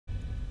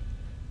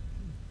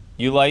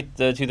You liked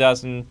the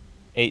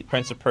 2008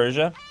 Prince of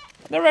Persia?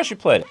 Never actually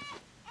played it.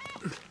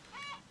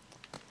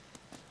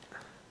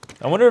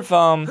 I wonder if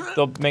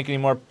they'll make any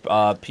more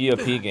POP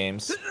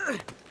games.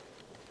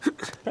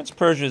 Prince of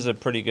Persia is a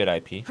pretty good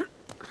IP.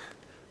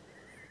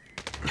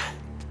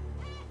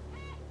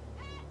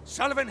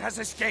 Sullivan has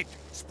escaped.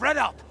 Spread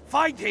out.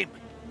 Find him.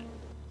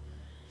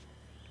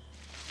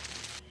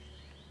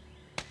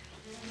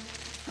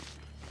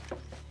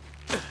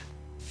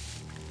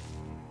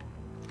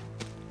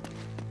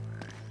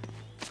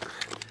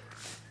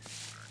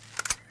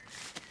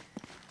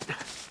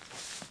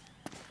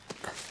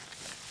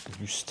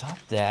 You stop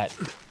that.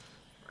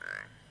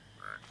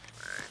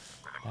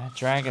 That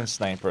dragon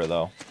sniper,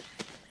 though.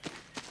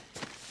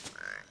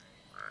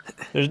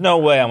 There's no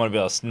way I'm gonna be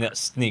able to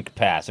sneak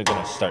past. They're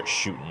gonna start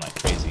shooting like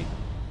crazy.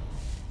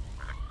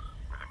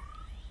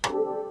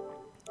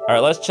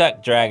 Alright, let's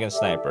check dragon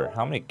sniper.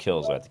 How many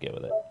kills do I have to get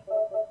with it?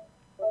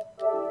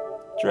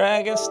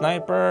 Dragon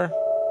sniper.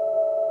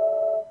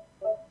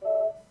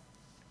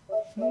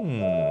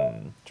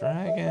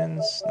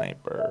 Dragon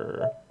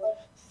sniper.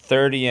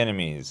 30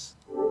 enemies.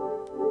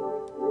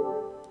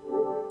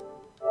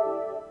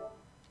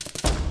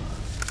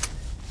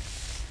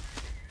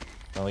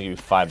 I only give you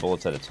 5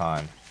 bullets at a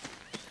time.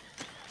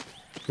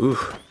 Ooh.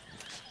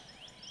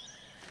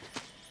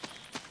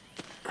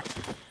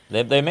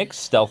 They make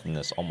stealth in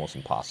this almost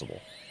impossible.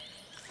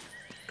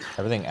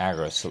 Everything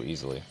aggroes so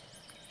easily.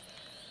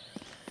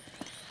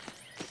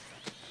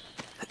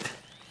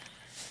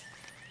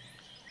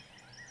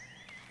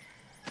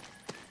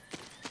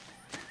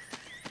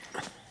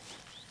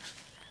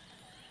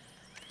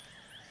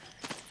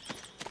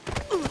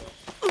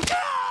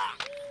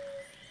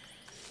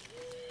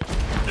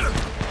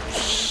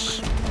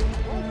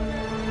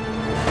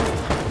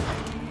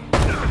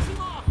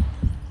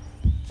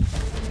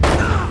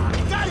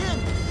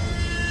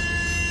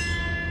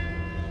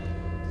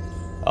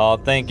 Oh,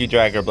 thank you,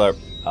 Dragger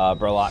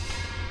Burlock.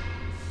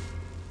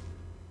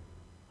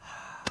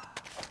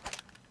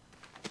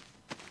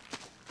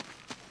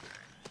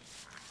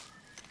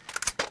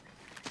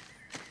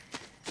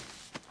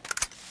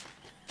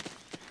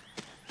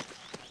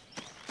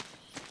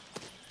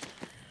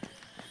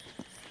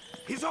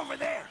 He's over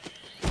there.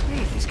 Where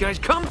did these guys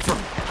come from?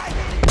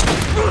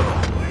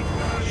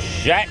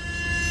 Shit.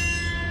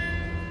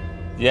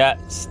 Yeah,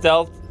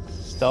 stealth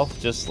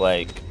just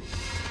like...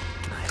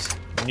 Nice.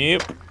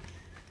 Nope.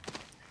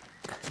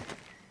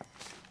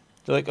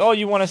 They're like, oh,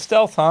 you want a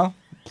stealth, huh?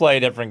 Play a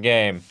different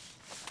game.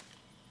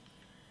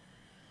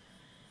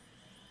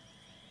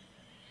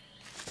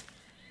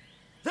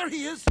 There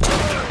he is. Finish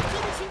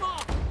him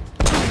off.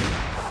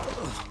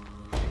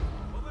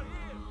 Over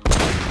here.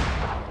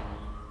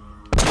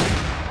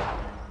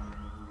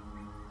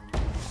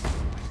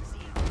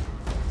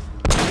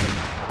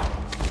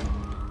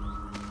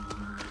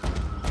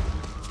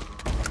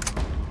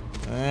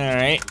 All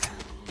right.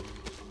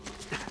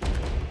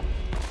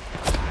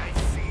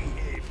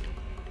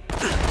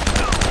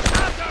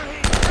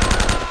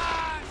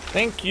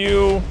 Thank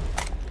you.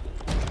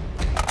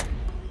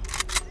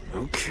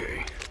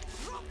 Okay.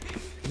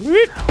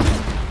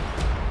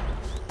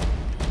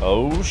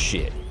 Oh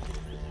shit.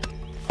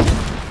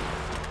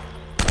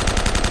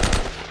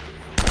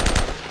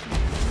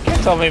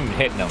 Can't tell if I'm even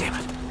hitting them.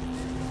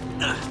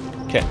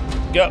 Okay,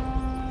 go.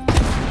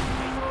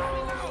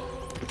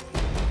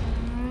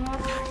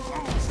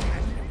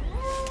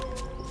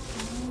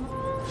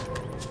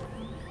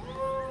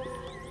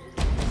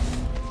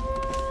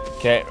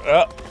 Okay,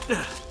 up.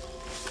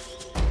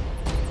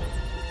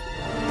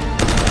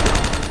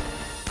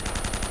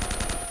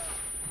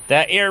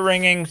 That ear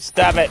ringing,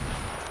 stop it.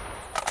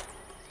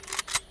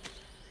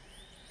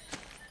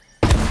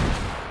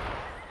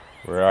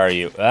 Where are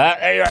you?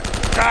 There you are.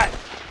 God.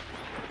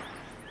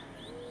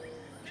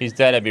 If he's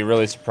dead, I'd be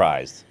really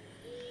surprised.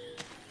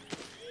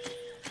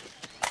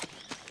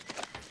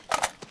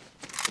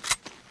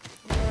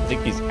 I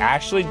think he's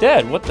actually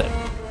dead. What the?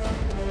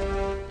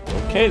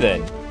 Okay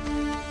then.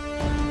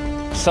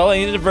 Sully,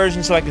 I need a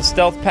diversion so I can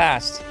stealth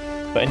past,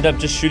 but end up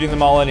just shooting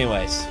them all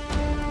anyways.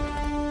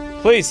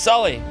 Please,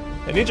 Sully.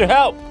 I need your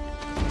help!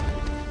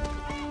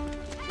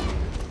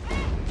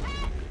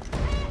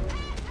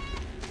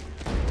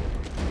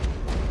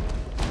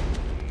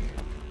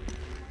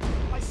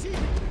 I see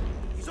him!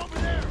 He's over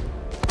there!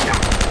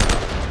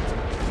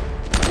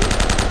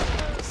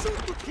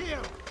 Shoot to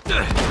kill!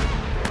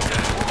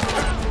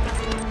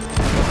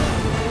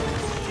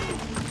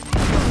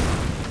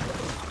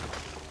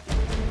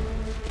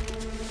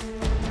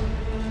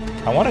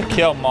 I want to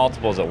kill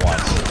multiples at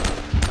once.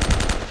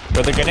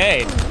 With a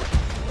grenade.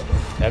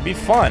 That'd be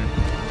fun.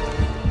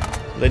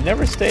 They'd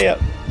never stay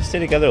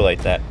together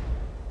like that.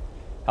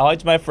 I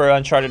liked my for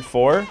Uncharted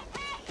 4.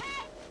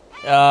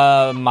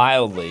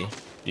 Mildly.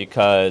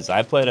 Because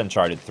I played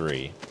Uncharted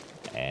 3.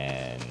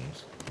 And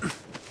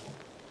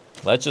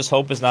let's just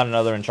hope it's not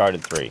another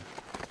Uncharted 3.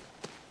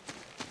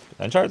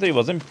 Uncharted 3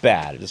 wasn't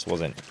bad. It just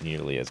wasn't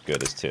nearly as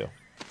good as 2.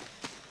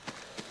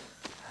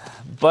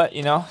 But,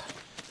 you know,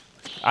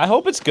 I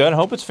hope it's good. I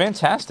hope it's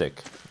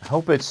fantastic. I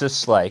hope it's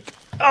just like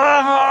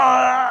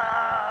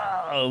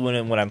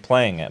when I'm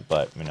playing it,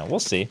 but you know, we'll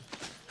see.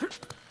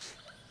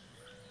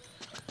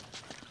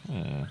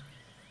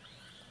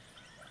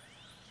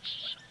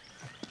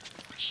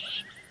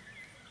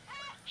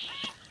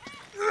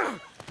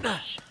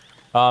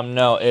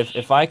 No,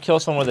 if I kill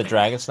someone with a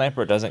dragon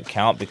sniper, it doesn't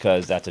count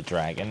because that's a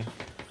dragon,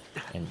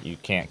 and you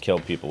can't kill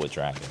people with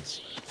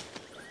dragons.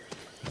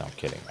 No, I'm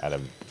kidding.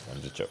 I'm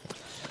just joking.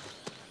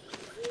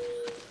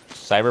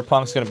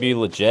 Cyberpunk's gonna be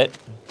legit.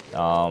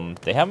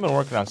 They haven't been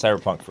working on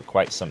Cyberpunk for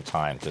quite some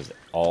time because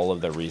all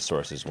of the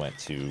resources went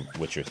to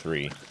Witcher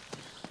 3.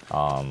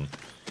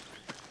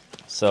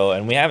 So,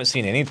 and we haven't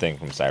seen anything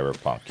from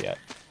Cyberpunk yet.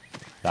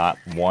 Not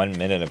 1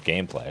 minute of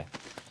gameplay.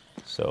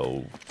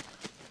 So,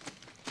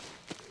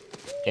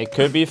 it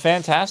could be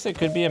fantastic,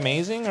 could be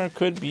amazing, or it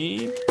could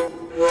be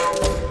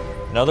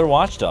another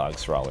Watch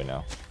Dogs for all we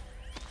know.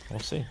 We'll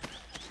see.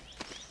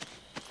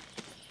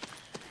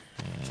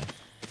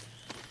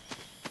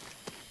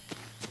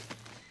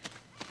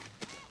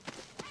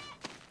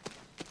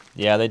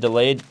 Yeah, they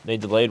delayed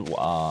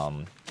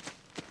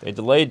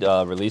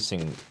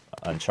releasing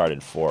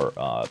Uncharted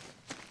 4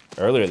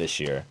 earlier this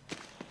year.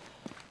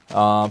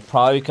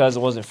 Probably because it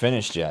wasn't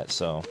finished yet,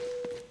 so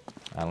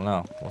I don't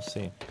know. We'll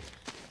see.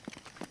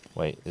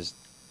 Wait, can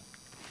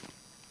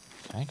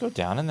I go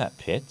down in that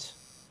pit?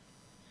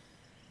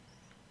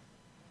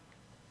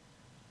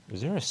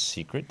 Is there a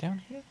secret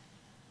down here?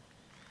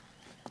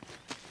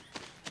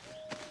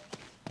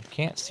 I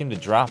can't seem to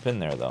drop in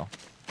there, though.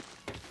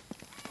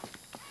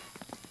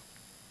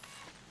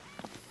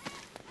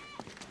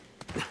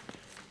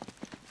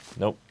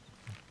 Nope.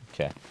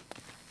 Okay.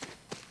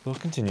 We'll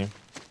continue.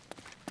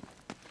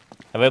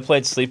 Have I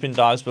played Sleeping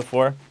Dogs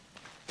before?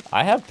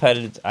 I have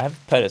petted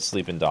a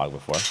sleeping dog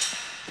before.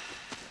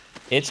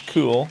 It's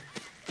cool.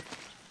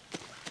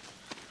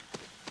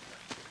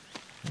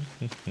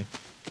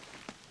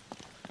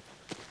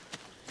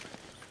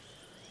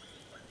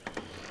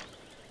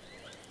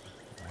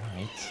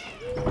 Alright.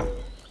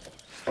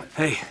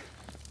 Hey.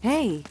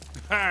 Hey.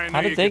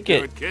 How did they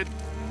get it, kid?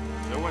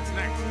 So what's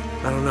next?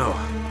 I don't know.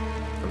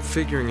 I'm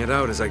figuring it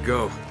out as I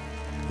go.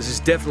 This is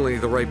definitely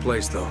the right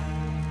place, though.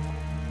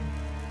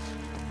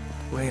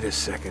 Wait a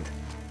second.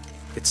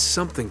 It's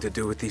something to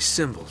do with these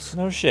symbols.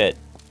 No shit.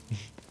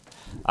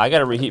 I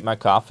gotta reheat my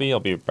coffee. I'll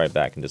be right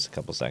back in just a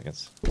couple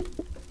seconds.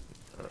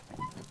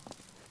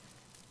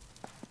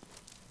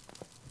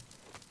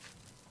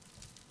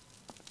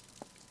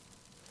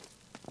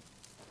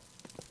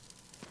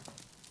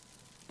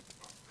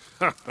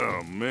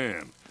 Oh,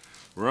 man.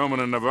 Roman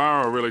and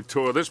Navarro really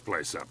tore this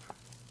place up.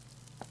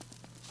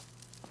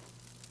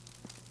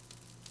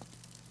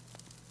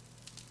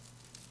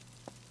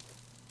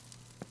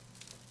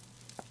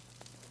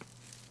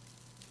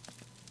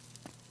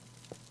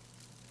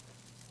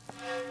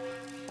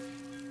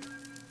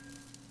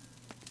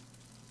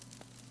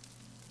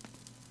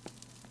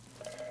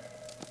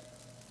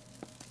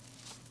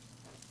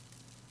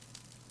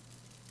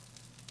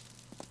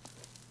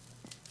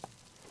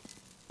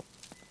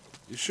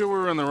 You sure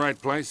we're in the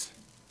right place?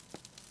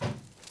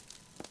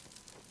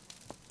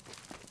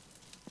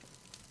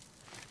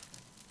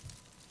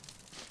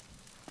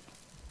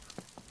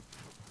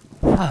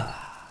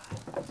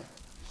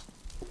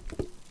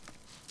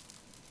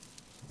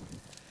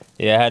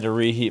 Yeah, I had to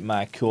reheat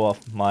my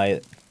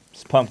my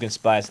pumpkin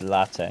spice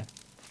latte.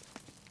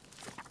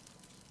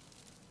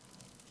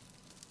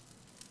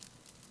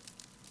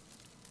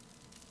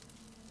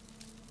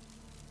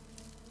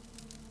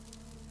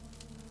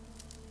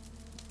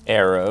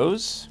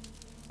 Arrows,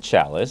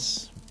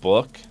 chalice,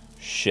 book,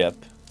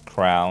 ship,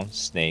 crown,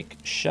 snake,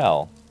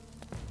 shell.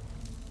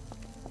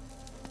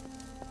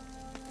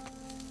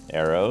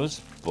 Arrows,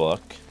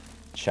 book,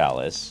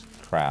 chalice,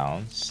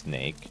 crown,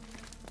 snake,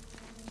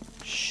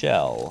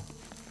 shell.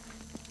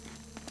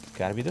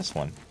 Gotta be this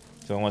one.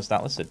 It's the only one that's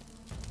not listed.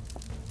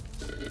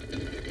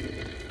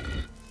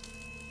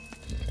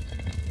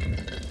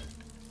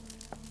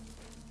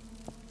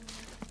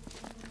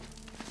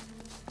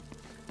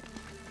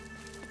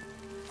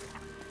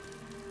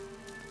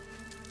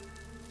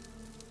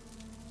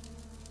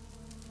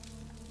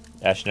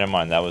 Actually, never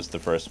mind. That was the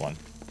first one.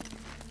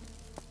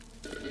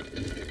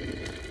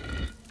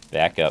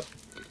 Back up.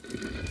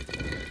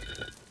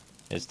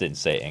 This didn't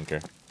say anchor.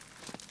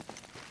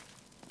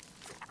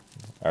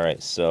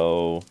 Alright,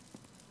 so...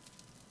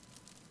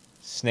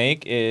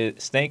 Snake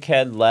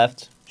head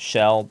left,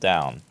 shell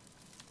down.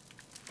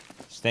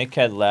 Snake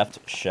head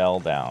left, shell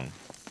down.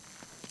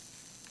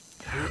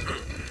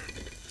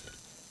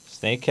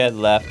 Snake head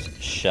left,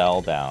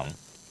 shell down.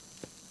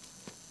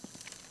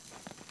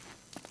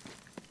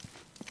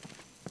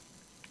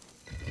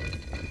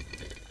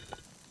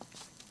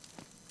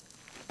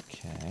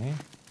 Okay.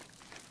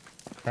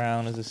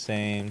 Crown is the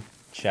same.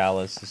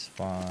 Chalice is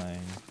fine.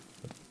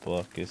 The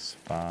book is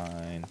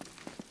fine.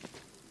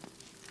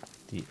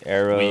 The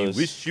arrows.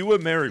 We wish you a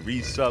merry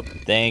resub.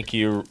 Thank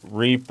you,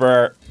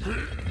 Reaper.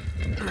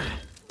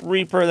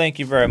 Reaper, thank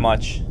you very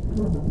much.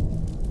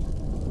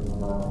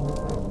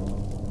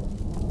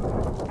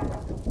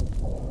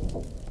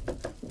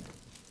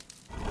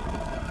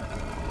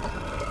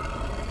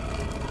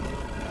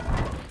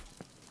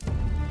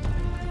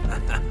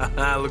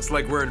 Ah, looks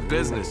like we're in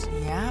business.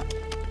 Yeah.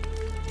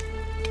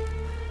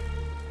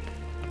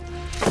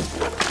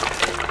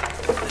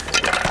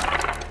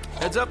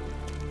 Heads up.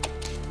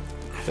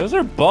 Those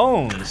are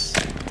bones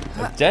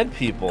of dead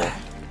people.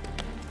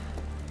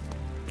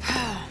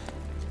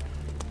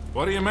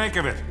 What do you make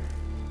of it?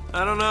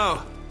 I don't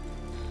know.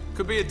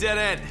 Could be a dead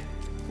end.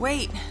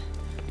 Wait.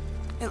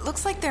 It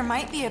looks like there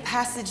might be a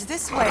passage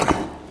this way.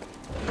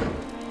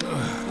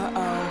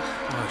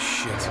 Oh,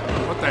 shit.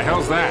 What the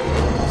hell's that?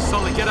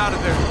 Sully, get out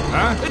of there.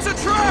 Huh? It's a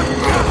trap!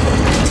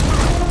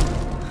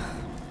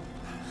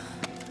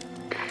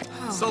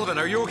 Sullivan,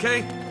 are you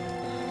okay?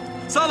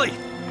 Sully!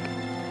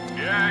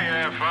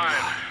 Yeah, fine.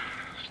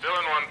 Still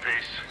in one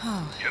piece.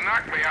 You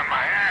knocked me on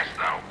my ass,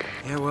 though.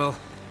 Yeah, well,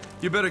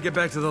 you better get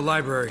back to the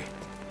library.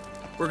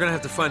 We're gonna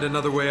have to find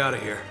another way out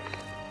of here.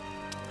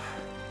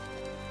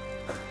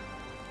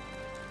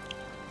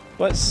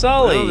 But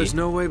Sully. Well, there's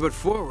no way but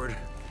forward.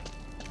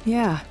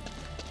 Yeah.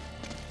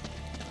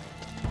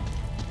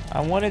 I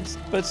wanted,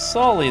 but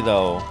Sully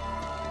though.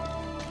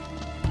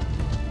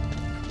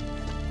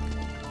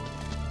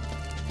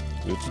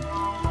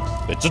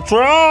 It's a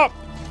trap.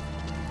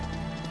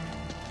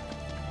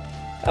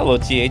 Hello,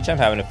 TH. I'm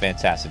having a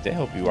fantastic day.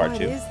 Hope you are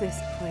too. What is this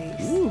place?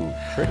 Ooh,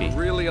 pretty. A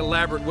really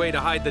elaborate way to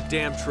hide the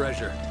damn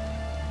treasure.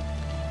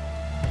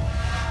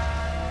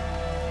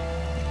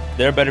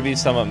 There better be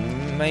some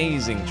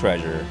amazing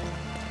treasure.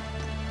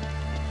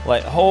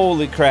 Like,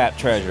 holy crap,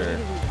 treasure.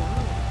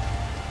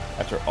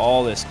 After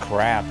all this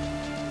crap.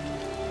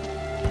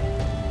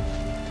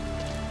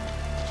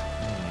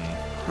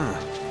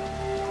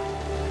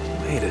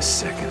 Wait a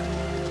second.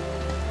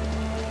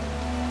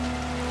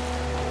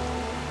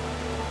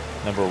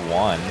 Number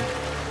 1.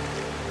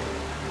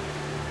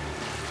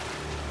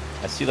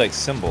 I see like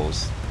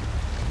symbols.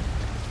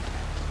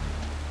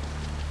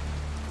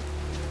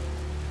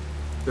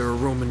 There are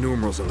Roman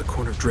numerals on the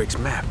corner of Drake's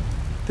map.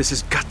 This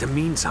has got to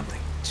mean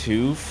something.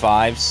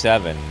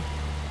 257.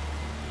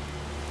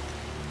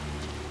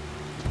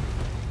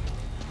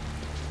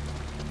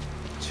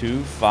 Two,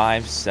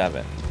 5,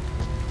 7.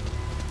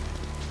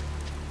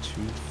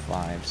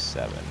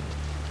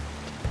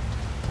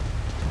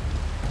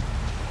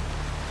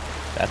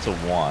 That's a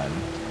 1.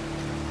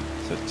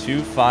 So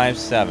 2, 5,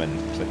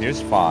 7. So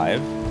here's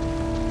 5.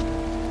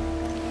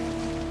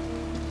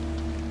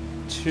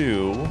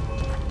 2,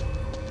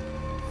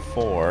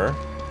 4.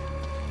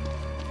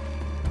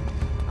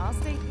 I'll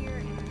stay here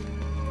and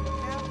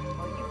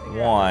while you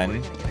figure 1. out how we're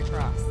gonna get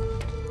across.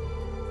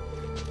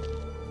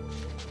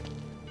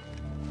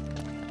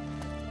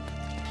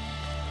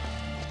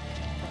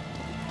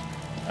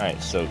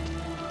 Alright, so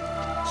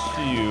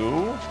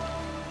 2.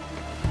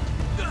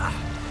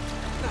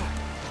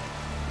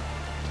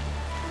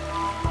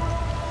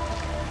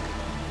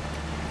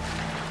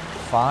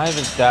 5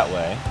 is that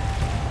way.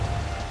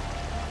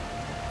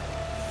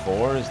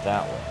 4 is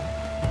that way.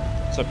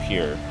 What's up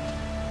here?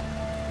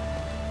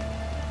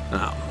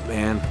 Oh,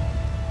 man.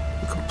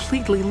 I'm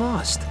completely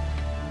lost.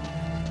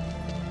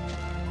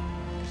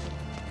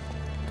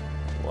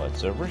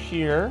 What's over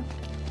here?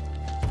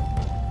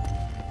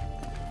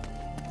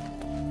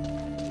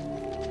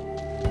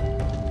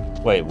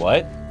 Wait,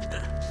 what?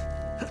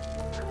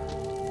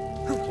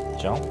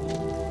 Jump.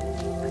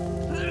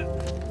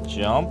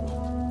 Jump.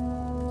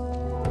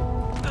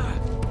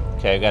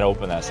 Okay, I gotta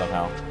open that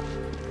somehow.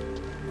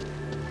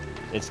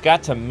 It's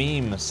got to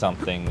meme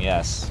something,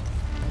 yes.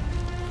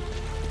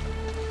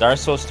 Dark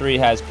Souls 3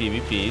 has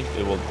PvP.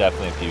 It will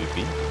definitely have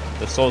PvP.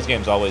 The Souls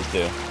games always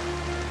do.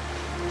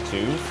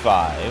 2,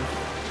 5.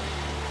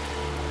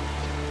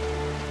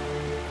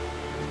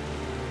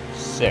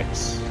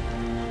 6.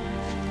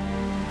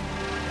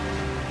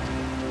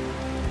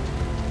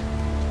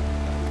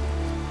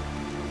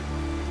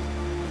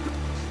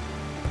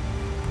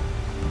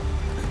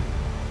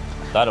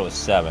 Thought it was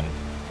 7.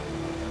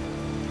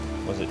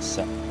 Was it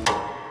 7?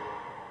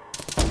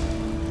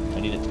 I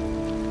need it.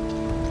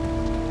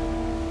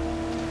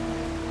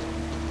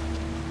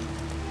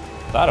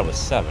 Thought it was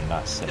 7,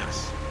 not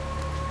 6.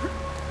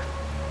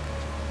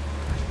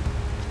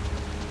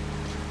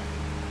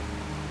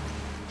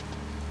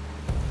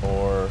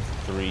 Four,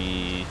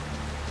 3.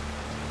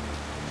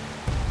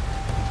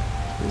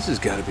 This has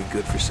got to be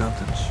good for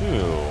something.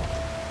 2.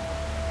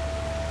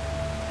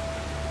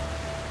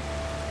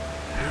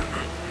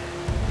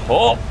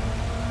 Pull!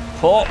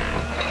 Pull!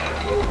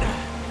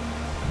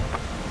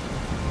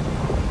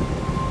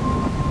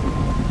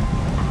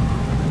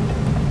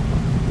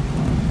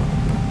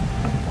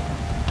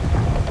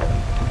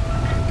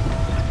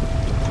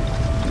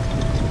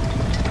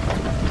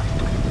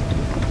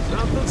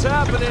 Something's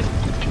happening.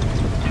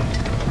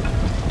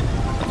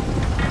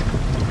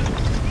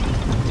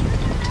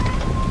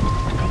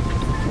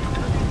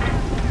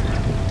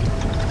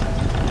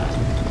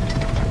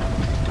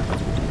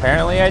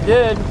 Apparently I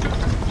did.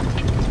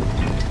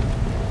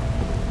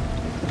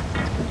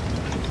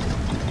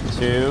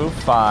 2,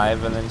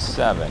 5, and then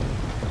 7.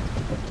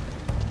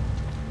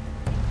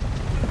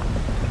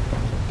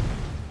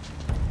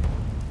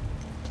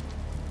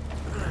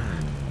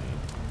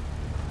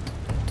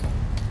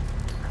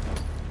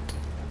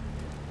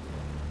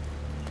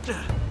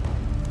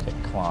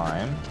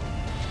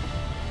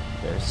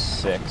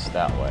 6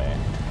 that way.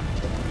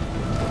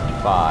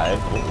 5.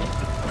 Ooh.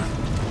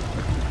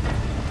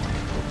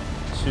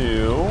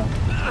 2.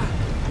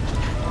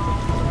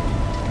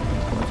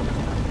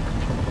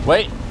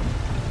 Wait.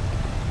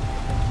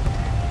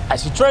 I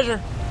see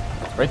treasure.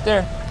 Right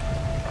there.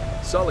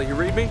 Sully, you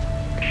read me?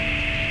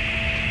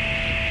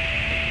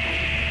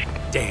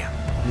 Damn,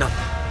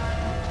 nothing.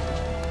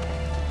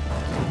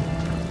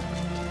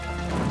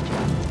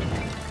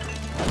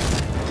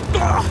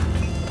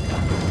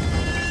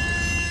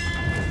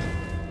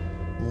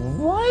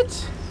 What?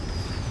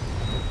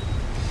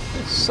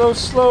 It's so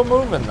slow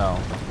moving though.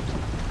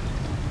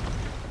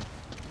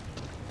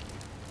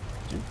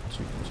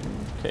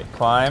 Okay,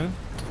 climb.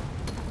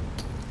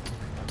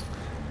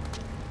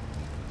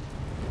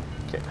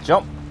 Okay,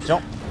 jump,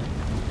 jump.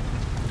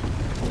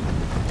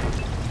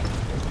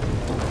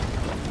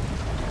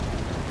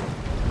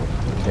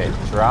 Okay,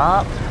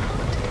 drop.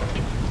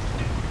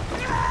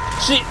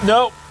 Shit,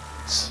 no.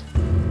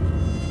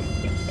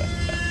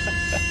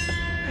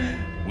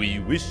 We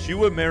wish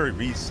you a merry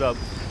resub.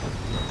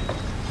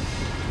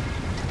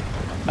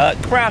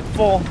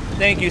 Craftful,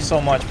 thank you so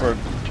much for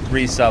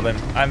resubbing.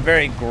 I'm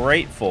very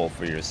grateful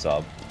for your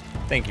sub.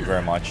 Thank you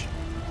very much.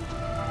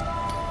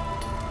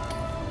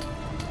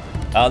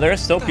 There are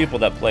still people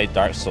that play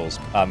Demon Souls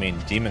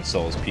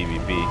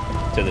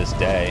PvP to this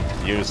day,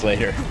 years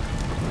later.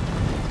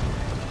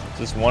 It's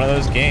just one of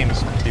those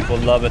games. People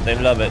love it, they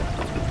love it.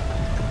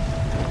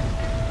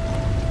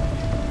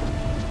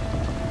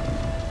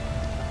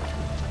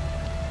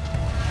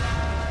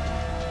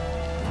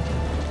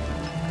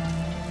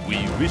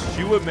 We wish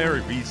you a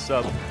merry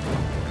resub.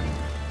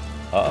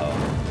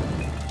 Uh-oh.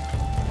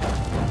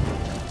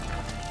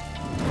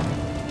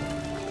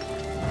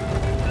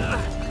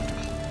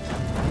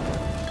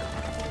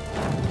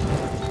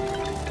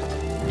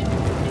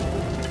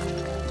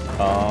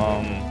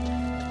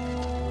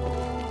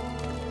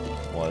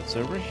 What's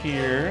over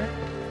here?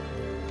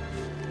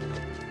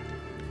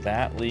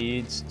 That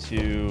leads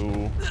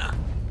to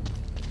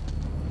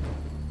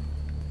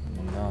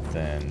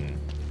nothing.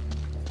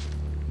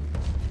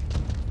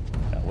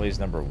 That way's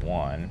number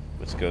 1,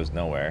 which goes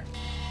nowhere.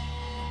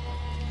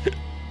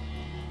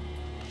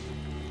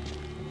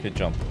 Could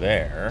jump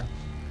there.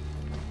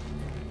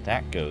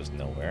 That goes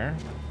nowhere.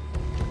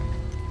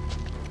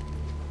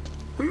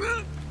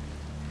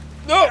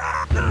 No!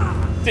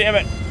 Damn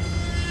it!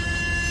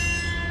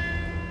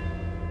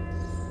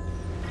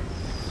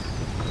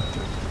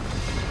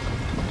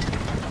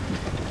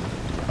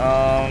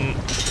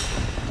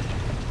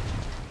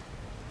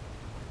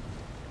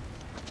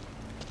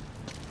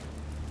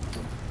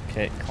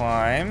 Okay,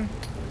 climb.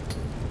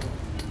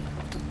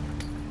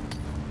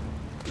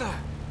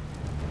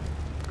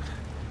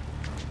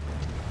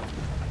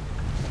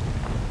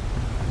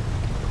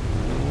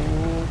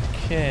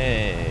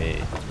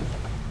 Okay.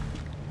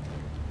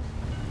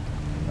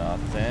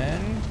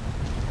 Nothing.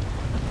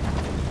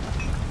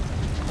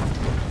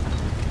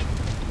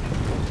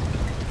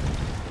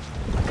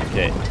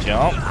 Okay,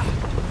 jump.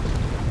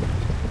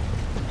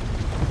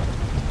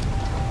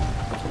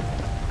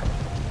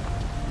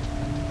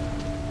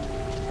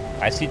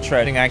 I see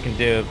treading I can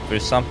do. If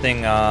there's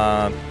something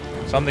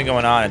something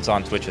going on, it's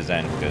on Twitch's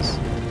end, because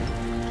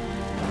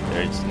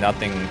there's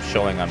nothing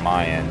showing on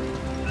my end.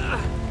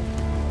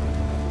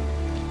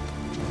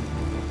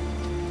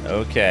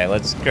 Okay,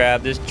 let's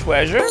grab this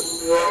treasure.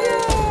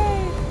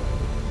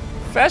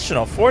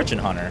 Professional fortune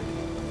hunter.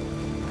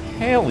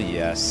 Hell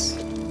yes.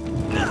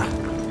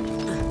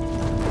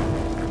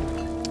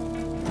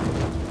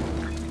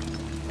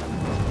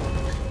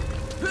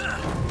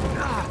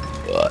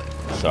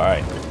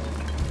 Sorry.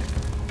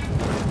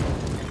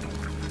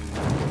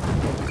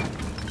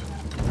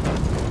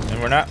 And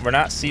we're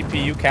not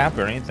CPU capped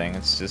or anything.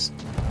 It's just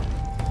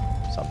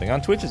something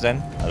on Twitch's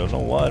end. I don't know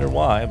what or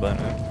why, but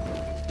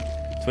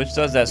Twitch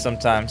does that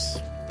sometimes,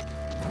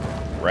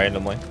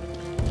 randomly.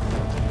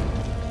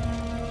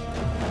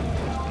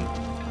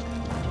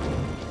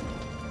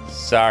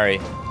 Sorry.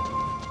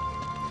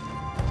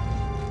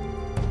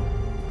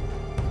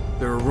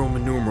 There are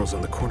Roman numerals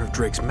on the corner of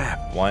Drake's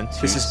map. 1,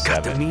 2, This has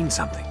got to 7. mean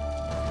something.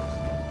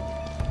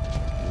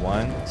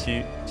 1,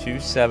 2, 2,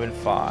 7,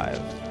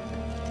 5.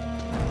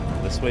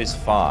 This way's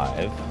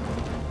 5.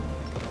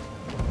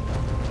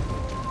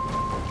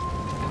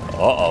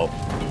 Uh-oh.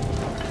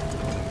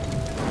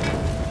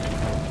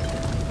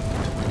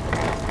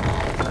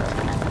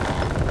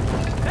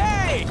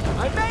 Hey!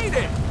 I made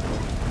it!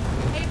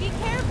 Hey, be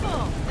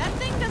careful! That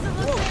thing doesn't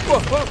look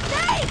Whoa,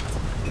 Nate!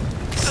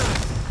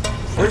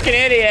 Freaking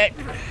idiot!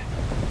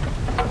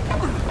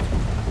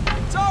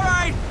 It's all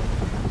right.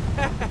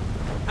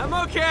 I'm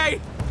okay.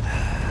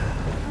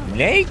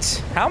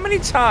 Nate? How many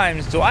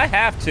times do I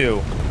have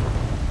to?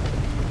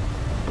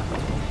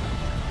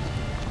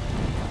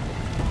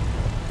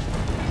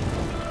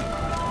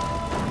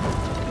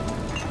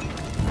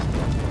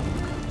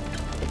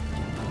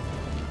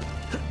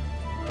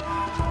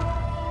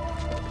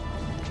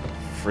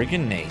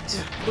 Freaking Nate.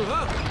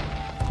 Whoa.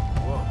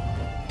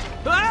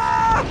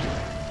 Ah!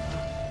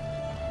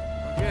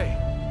 Okay.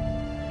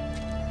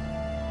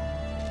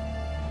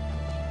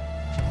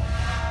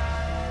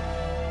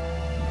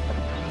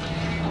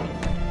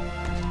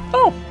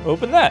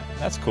 Open that.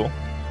 That's cool.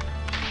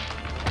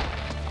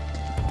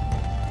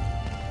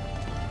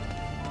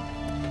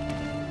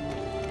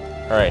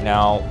 Alright,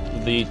 now,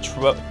 the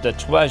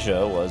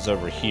treasure was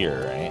over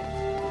here, right?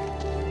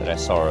 That I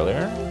saw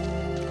earlier.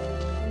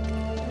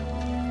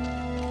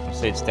 You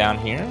say it's down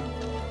here?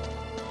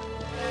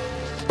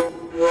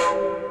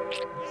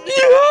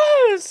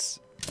 Yes!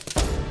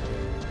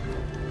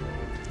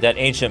 That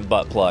ancient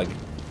butt plug.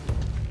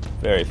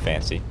 Very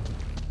fancy.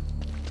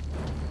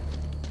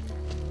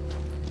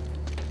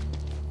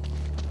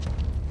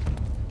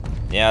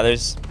 Yeah,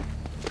 there's...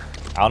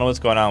 I don't know what's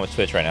going on with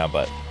Twitch right now,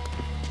 but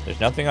there's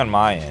nothing on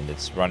my end.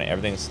 It's running...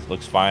 Everything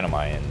looks fine on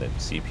my end. The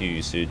CPU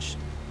usage,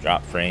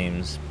 drop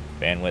frames,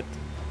 bandwidth.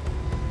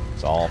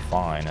 It's all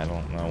fine. I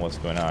don't know what's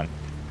going on.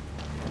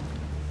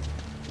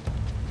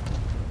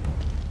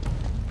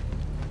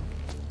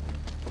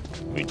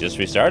 We just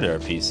restarted our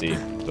PC,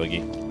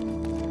 Boogie.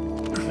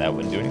 That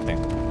wouldn't do anything.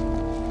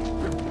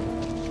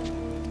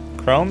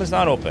 Chrome is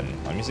not open.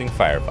 I'm using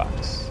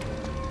Firefox.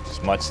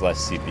 It's much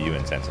less CPU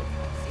intensive.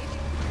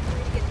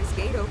 Get this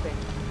gate open.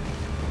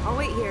 I'll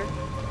wait here.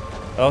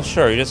 Oh,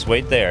 sure. You just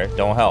wait there.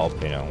 Don't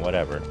help. You know,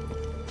 whatever.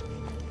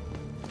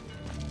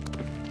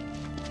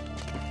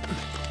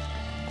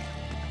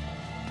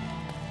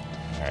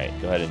 Alright,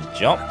 go ahead and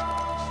jump.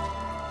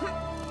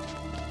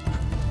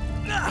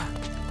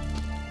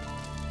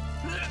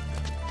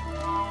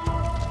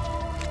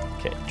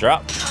 Okay,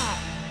 drop.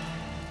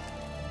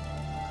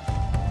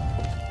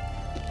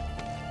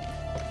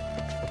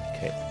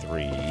 Okay,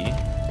 3.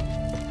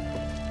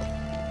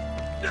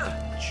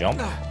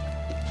 Jump.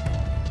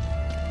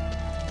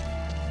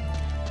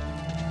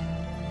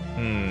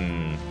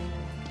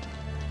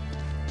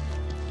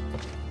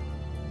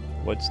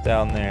 What's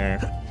down there?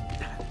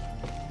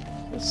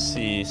 Let's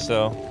see,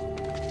 so...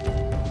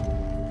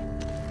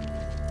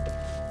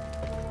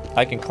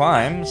 I can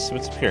climb, so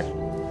what's up here?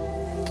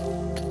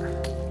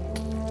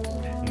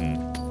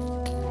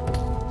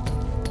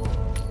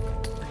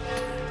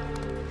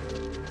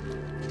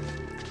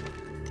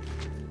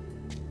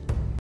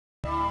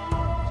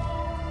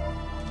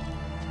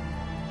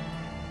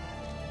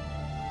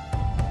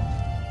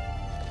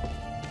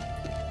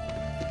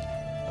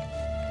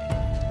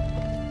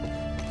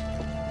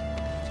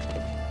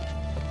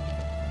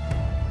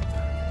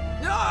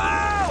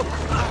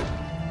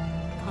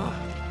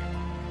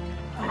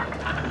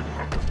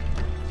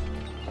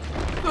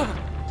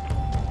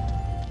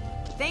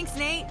 Thanks,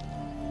 Nate.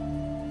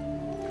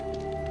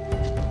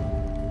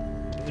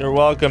 You're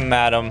welcome,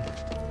 madam.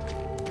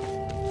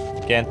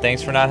 Again,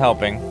 thanks for not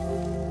helping.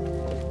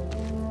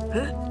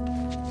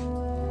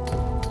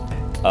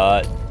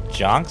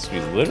 Jonks, we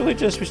literally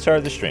just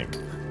restarted the stream.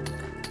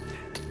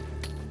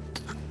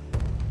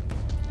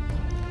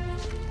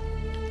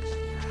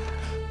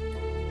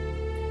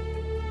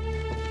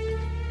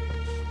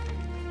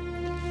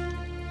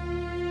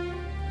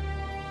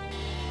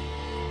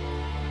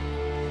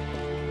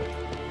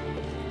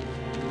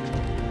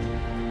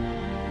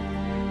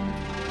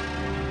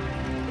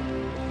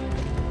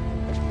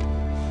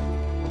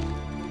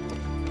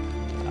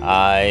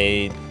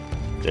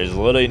 There's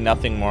literally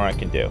nothing more I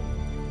can do.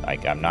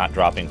 Like, I'm not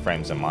dropping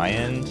frames on my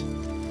end.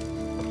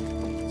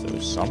 So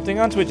something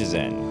on Twitch's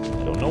end.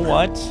 I don't know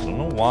what. I don't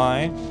know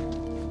why.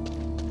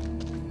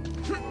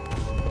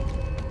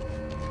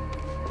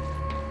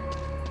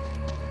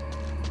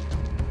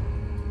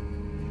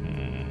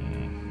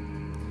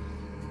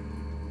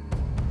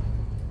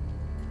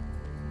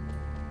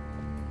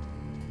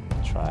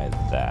 Try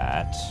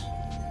that.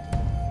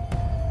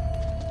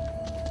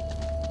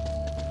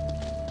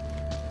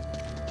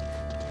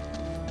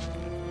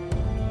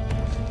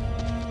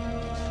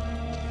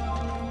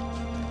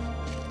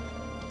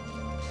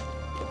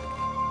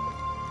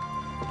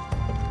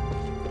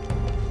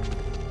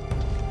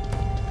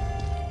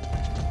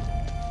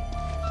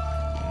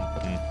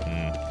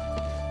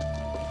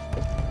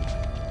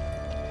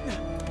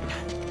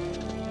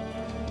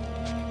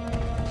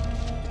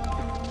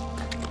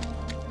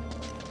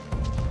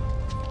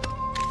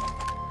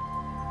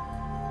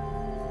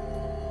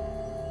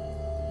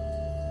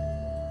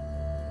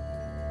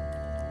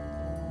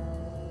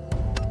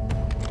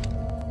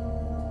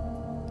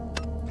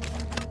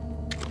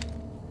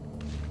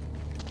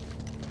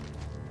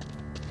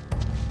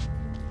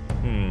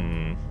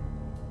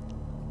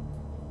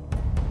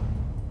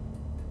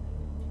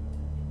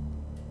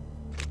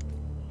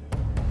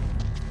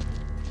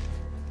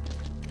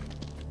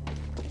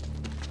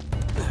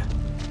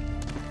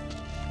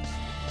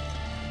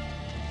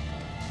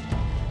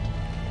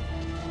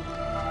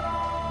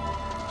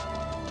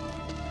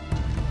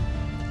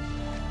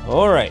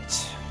 All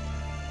right.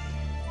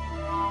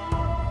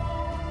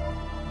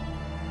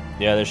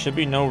 Yeah, there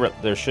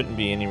shouldn't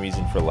be any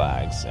reason for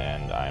lags,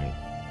 and I'm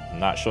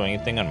not showing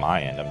anything on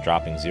my end. I'm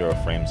dropping 0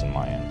 frames on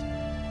my end.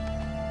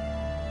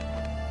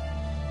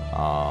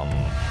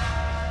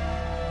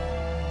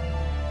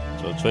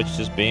 So Twitch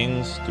just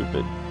being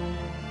stupid.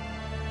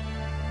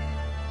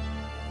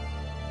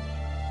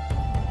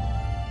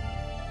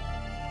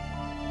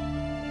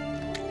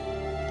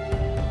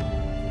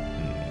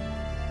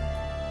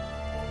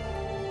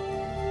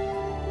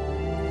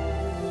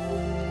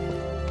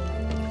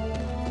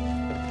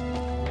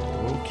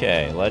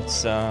 Okay,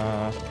 let's, 2.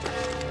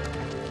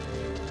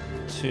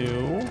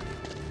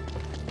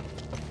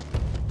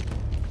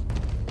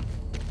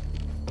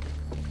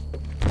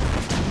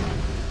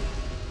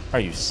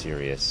 Are you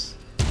serious?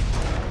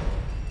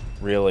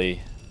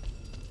 Really?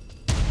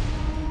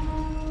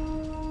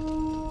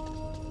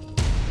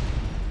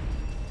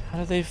 How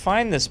do they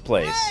find this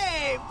place?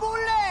 Hey,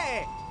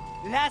 Boule!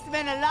 Last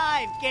man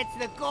alive gets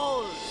the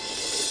gold.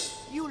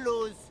 You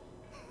lose.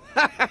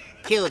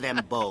 Kill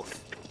them both.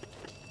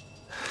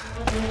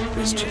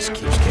 This just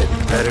keeps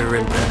getting better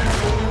and better.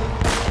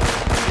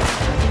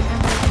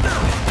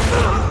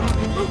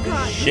 Oh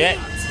God! Shit.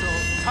 So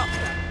tough.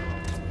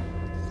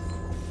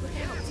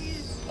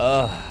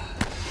 Ugh.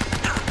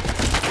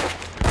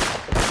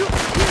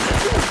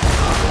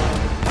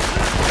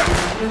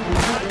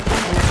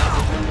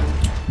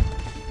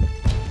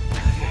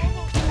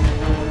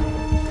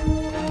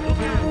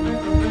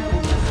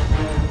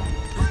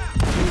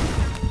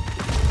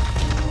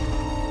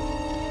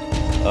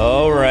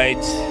 All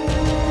right.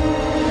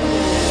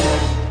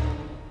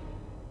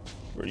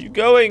 Where are you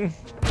going?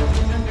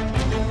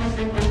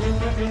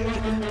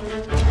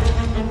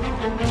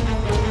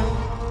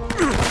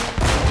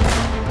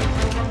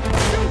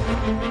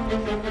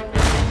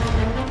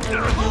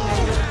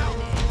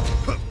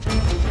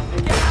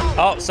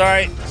 Oh,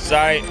 sorry.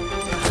 Sorry.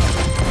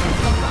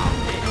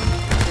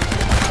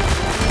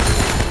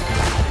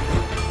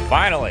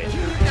 Finally.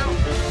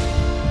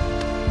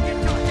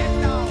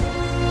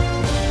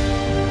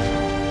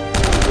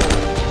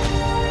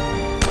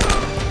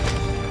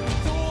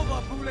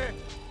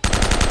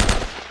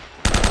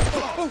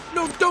 Oh,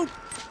 no, don't!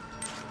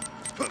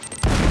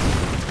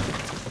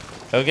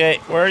 Okay,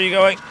 where are you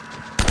going?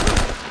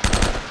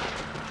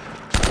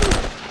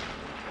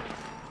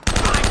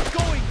 I'm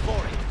going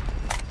for it.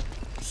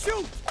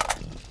 Shoot!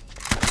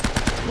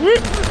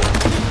 Whoop.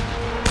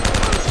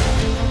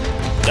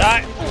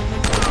 Die.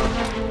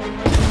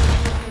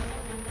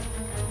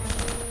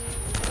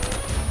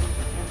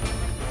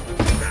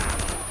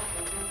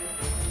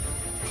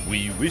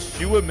 We wish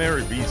you a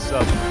Merry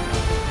Resub.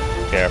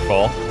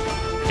 Careful.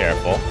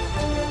 Careful.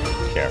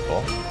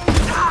 Careful.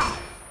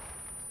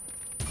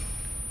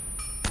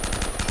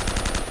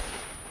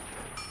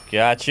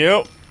 Got you.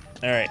 All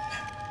right.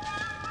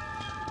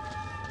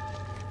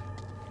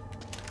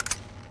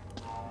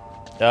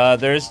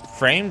 There's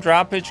frame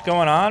droppage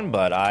going on,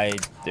 but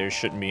there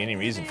shouldn't be any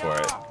reason for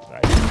it. I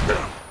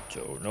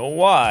don't know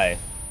why.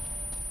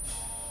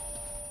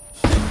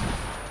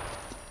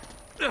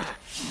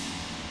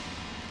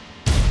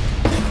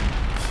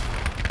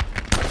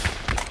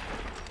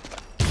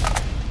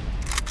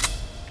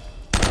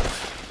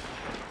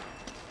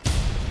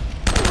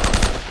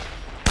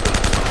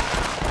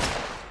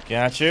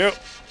 Got you.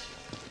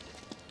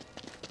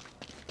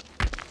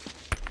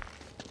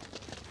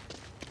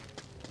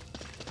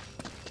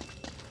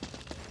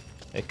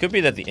 It could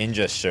be that the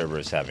ingest server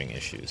is having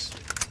issues.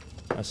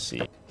 Let's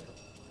see.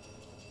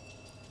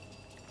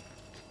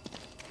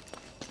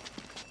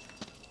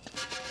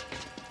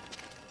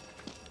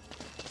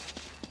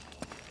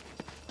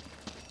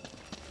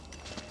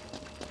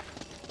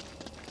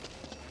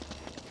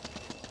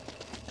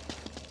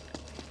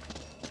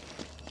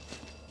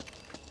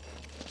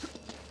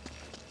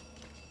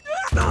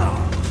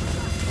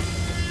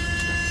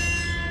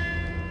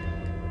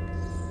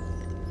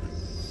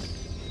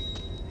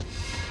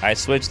 I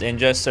switched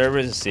ingest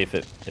servers to see if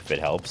it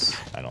helps.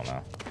 I don't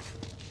know.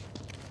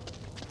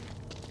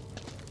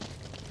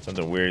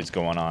 Something weird's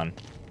going on.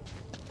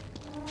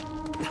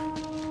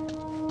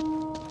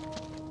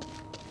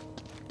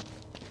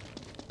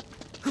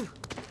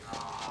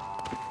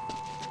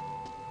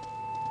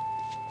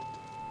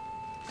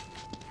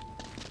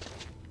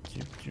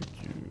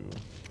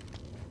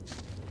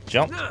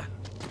 Jump.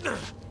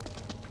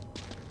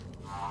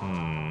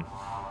 Hmm.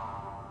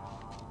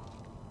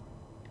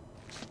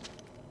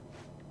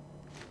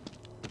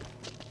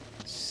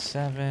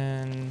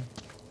 Seven,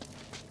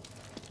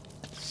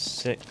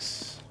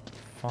 6,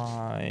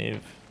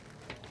 5.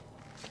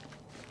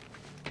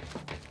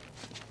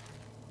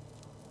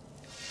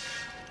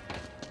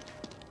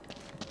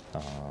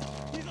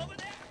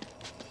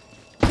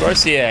 Of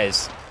course he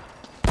is.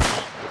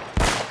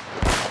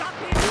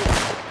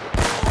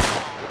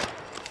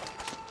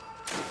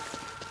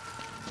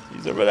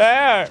 He's over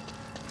there.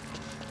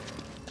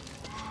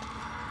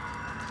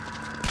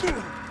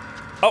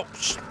 Oh,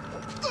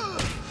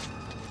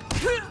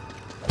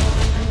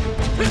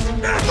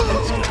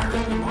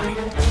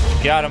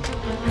 got him.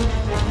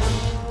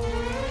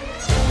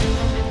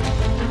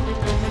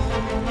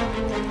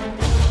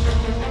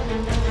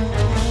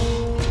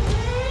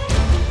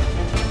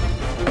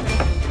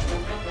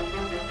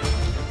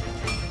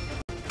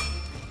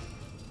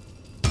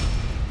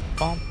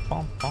 Bum,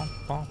 bum, bum,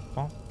 bum,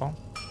 bum, bum.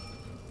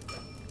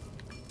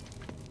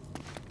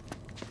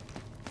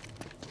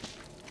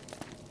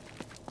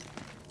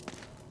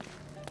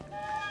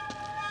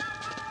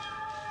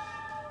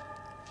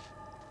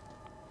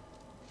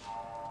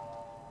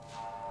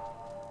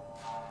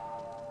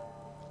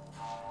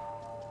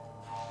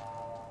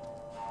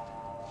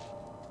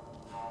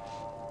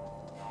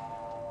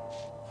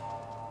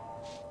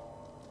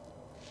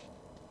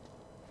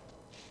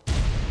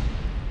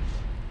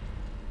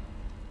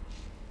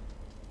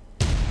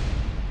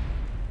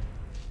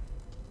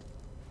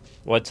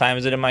 What time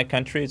is it in my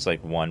country? It's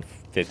like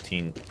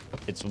 1:15.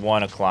 It's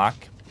 1 o'clock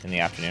in the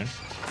afternoon.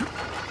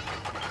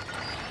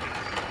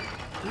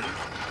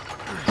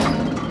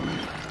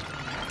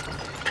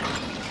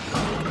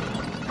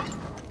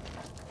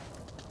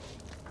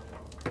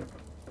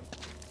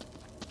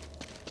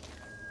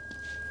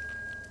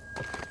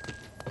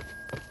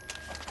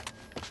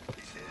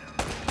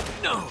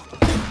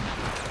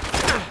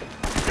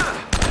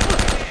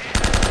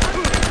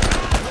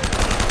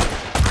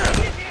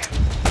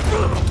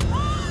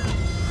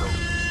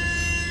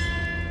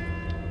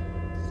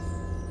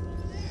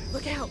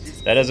 Look out.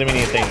 That doesn't mean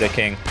anything, the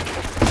king.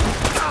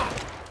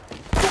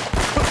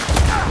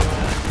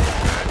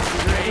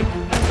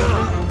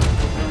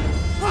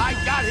 I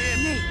got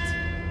him.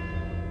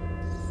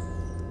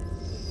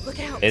 Look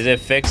out. Is it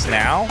fixed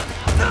now?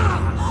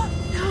 No.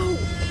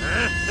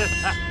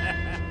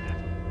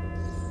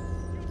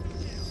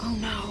 Oh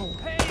no.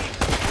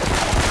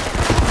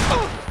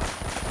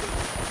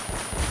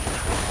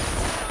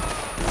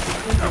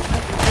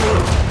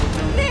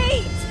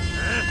 Nate!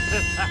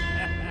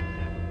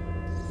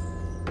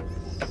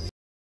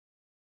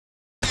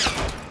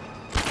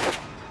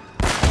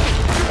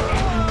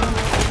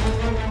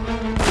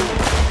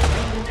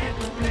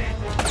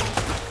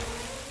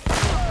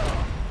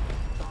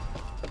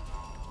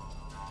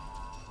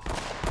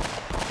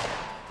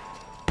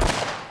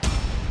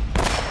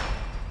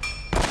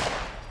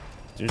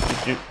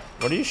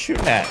 What are you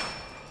shooting at?